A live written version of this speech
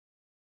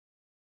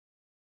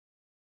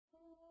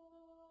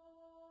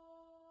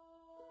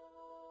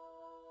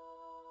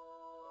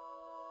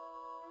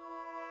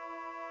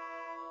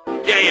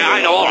Yeah,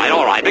 I know.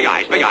 All right. Big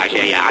eyes.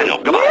 Yeah, I know.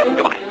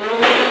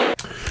 Goodbye.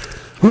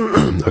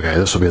 Okay,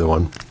 this will be the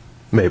one.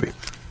 Maybe.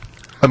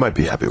 I might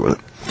be happy with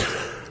it.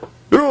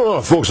 You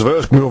know, folks have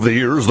asked me over the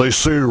years, they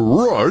say,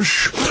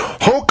 Rush,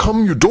 how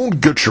come you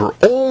don't get your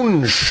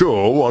own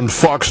show on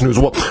Fox News?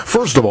 Well,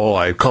 first of all,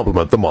 I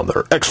compliment them on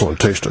their excellent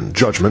taste and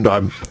judgment.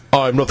 I'm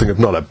nothing if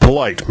not a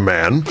polite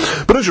man,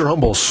 but as your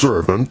humble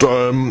servant,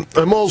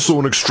 I'm also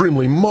an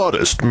extremely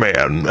modest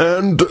man,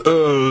 and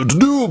to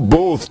do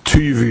both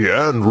TV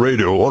and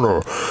radio on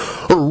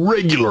a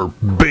regular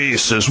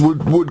basis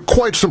would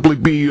quite simply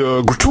be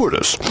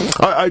gratuitous.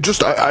 I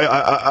just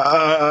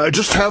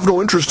have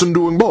no interest in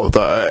doing both.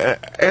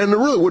 And it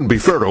really wouldn't be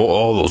fair to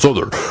all those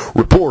other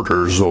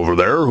reporters over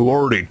there who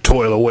already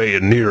toil away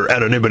in near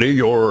anonymity,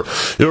 your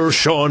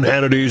Sean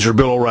Hannity's, your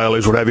Bill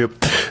O'Reilly's, what have you.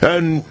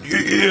 And,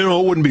 you know,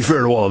 it wouldn't be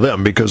fair to all of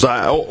them, because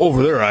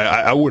over there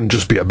I wouldn't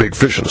just be a big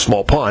fish in a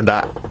small pond.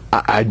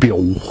 I'd be a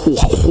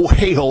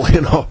whale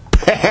in a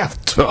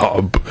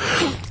bathtub.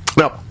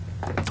 Now,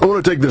 I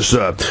want to take this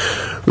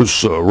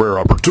rare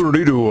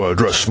opportunity to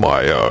address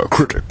my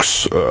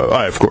critics.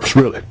 I, of course,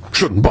 really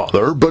shouldn't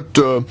bother, but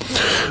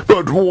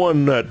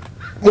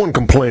one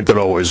complaint that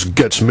always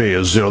gets me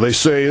is, you know, they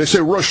say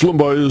Rush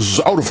Limbaugh is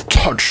out of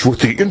touch with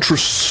the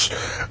interests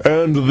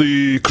and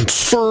the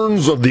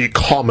concerns of the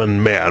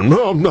common man.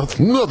 Well,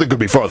 nothing could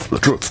be farther from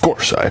the truth, of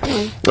course. I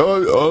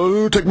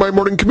take my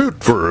morning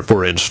commute,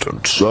 for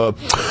instance.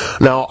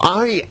 Now,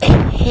 I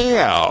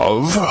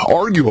have,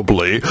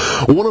 arguably,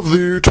 one of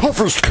the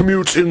toughest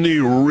commutes in the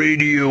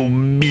radio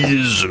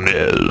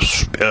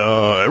business.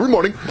 Every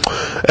morning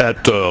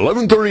at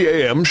 11:30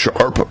 a.m.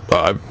 sharp,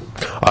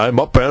 I'm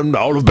up and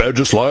out of bed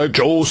just like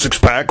Joe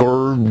Sixpack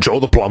or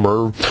Joe the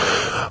Plumber,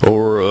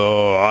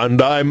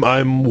 and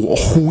I'm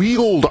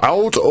wheeled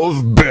out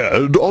of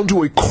bed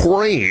onto a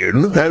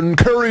crane and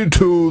carried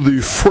to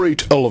the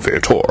freight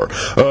elevator.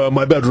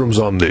 My bedroom's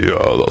on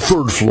the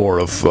third floor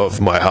of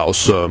my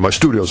house. My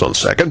studio's on the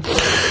second.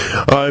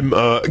 I'm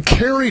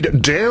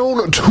carried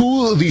down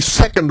to the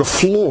second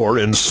floor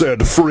in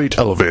said freight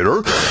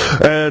elevator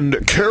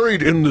and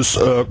carried in this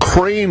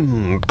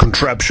crane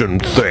contraption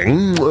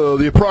thing,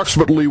 the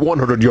approximately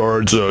 100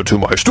 yards to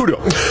my studio.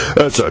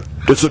 It's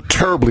a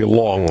terribly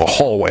long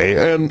hallway,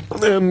 and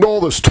all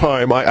this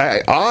time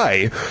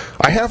I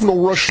have no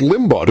Rush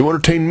Limbaugh to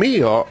entertain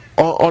me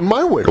on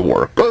my way to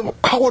work.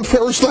 How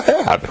unfair is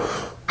that?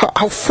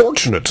 How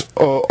fortunate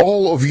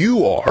all of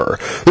you are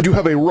that you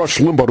have a Rush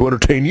Limbaugh to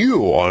entertain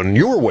you on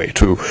your way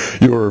to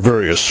your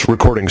various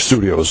recording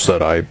studios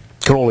that I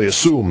can only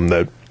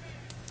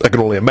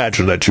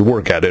imagine that you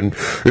work at in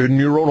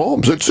your own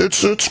homes.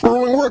 It's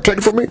grueling work, take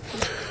it from me.